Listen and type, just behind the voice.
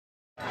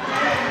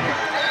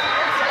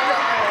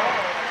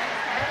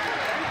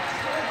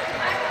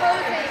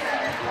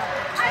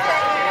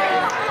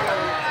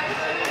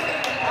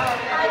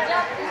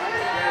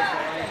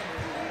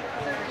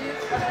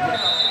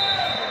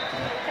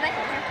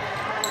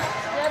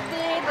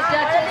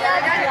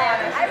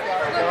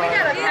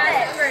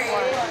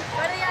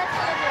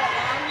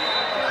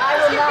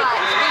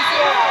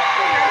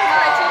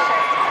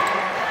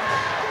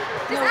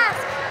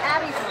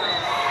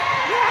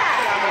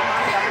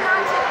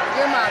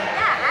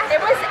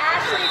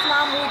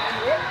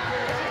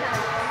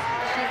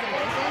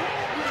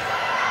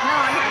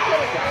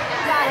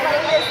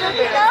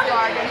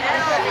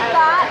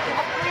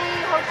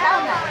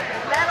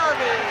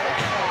Melody.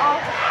 Oh,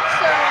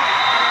 so.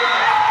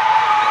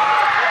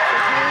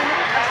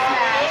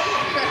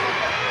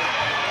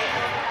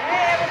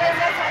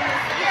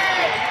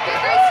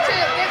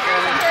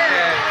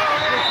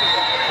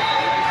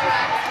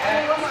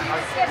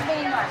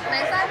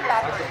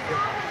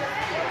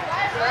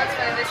 That's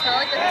funny. They smell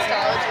like the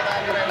nostalgia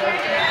lab that I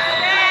worked in.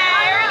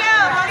 Here we go.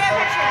 We'll get a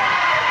picture.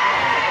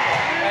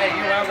 Hey,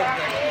 you have them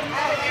there.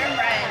 You're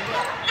Brian.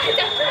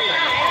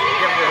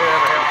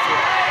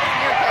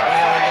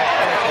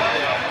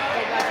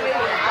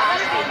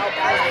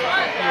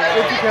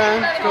 If you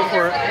can, go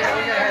for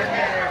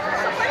it.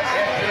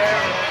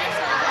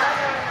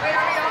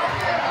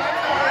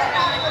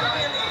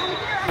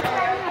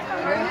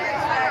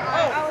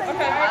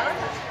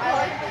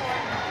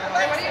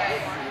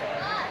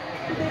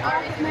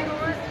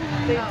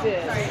 They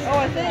did. Oh,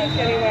 I think,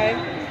 anyway.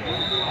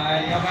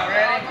 Alright, you about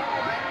ready?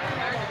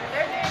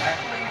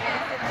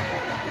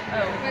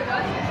 Oh, wait,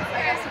 what?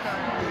 I guess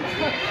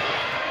so.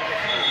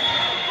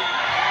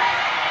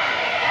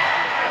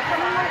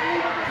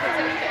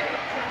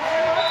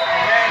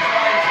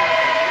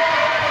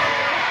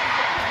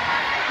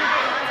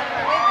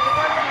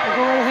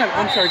 Go right ahead.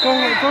 I'm sorry. Go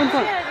ahead. Go in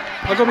front.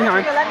 I'll go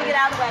behind. Let me get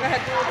out of the way.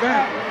 Go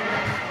ahead.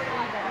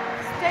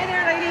 Stay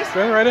there, ladies.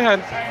 Go right ahead.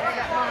 Stay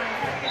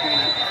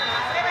there.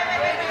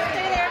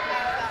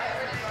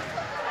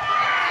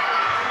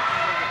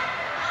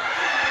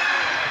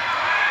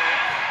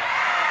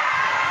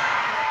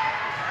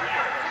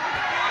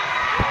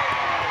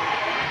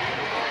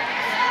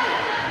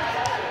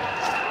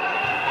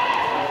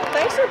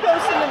 Thanks for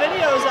posting the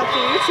videos up to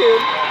YouTube.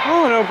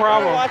 Oh, no I'm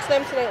problem. gonna watch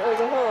them tonight when we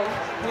go home.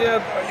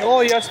 Yeah,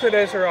 all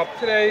yesterday's are up.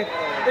 Today,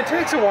 it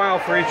takes a while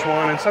for each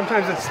one, and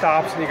sometimes it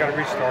stops and you gotta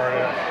restart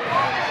it.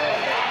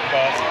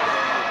 But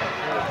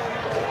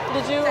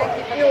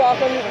You're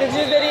welcome. Did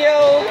you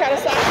video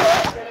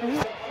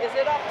Katasaki? Is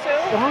it up too?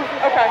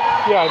 Okay.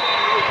 yeah.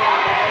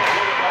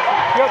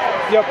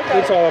 Yep, Okay.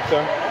 it's all up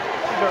there.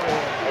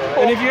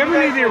 And if you ever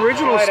need the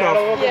original stuff,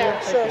 Yeah,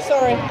 sure.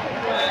 Sorry.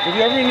 if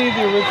you ever need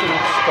the original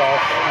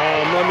stuff,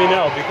 let me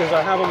know because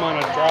I have them on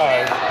a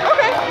drive.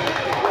 Okay.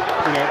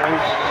 You know, and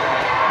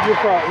you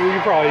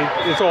probably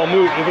it's all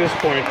moot at this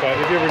point, but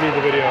if you ever need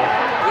the video,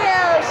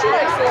 Yeah, she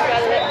likes to look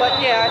at it, but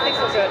yeah, I think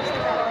we're good.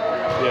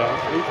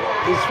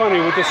 yeah. It's funny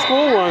with the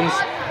school ones.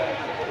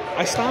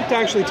 I stopped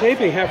actually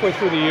taping halfway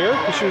through the year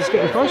because she was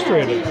getting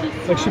frustrated.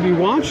 Like she'd be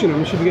watching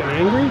them, she'd be getting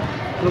angry,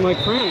 and I'm like,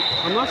 Fran,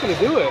 I'm not going to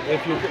do it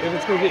if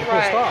it's going to get you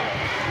pissed off.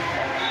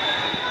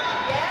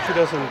 She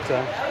doesn't,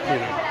 you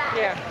know.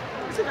 Yeah.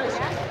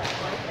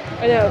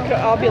 I know.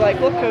 I'll be like,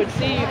 look, Coach,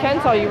 see, you can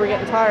tell you were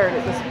getting tired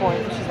at this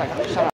point. She's like, oh, shut up.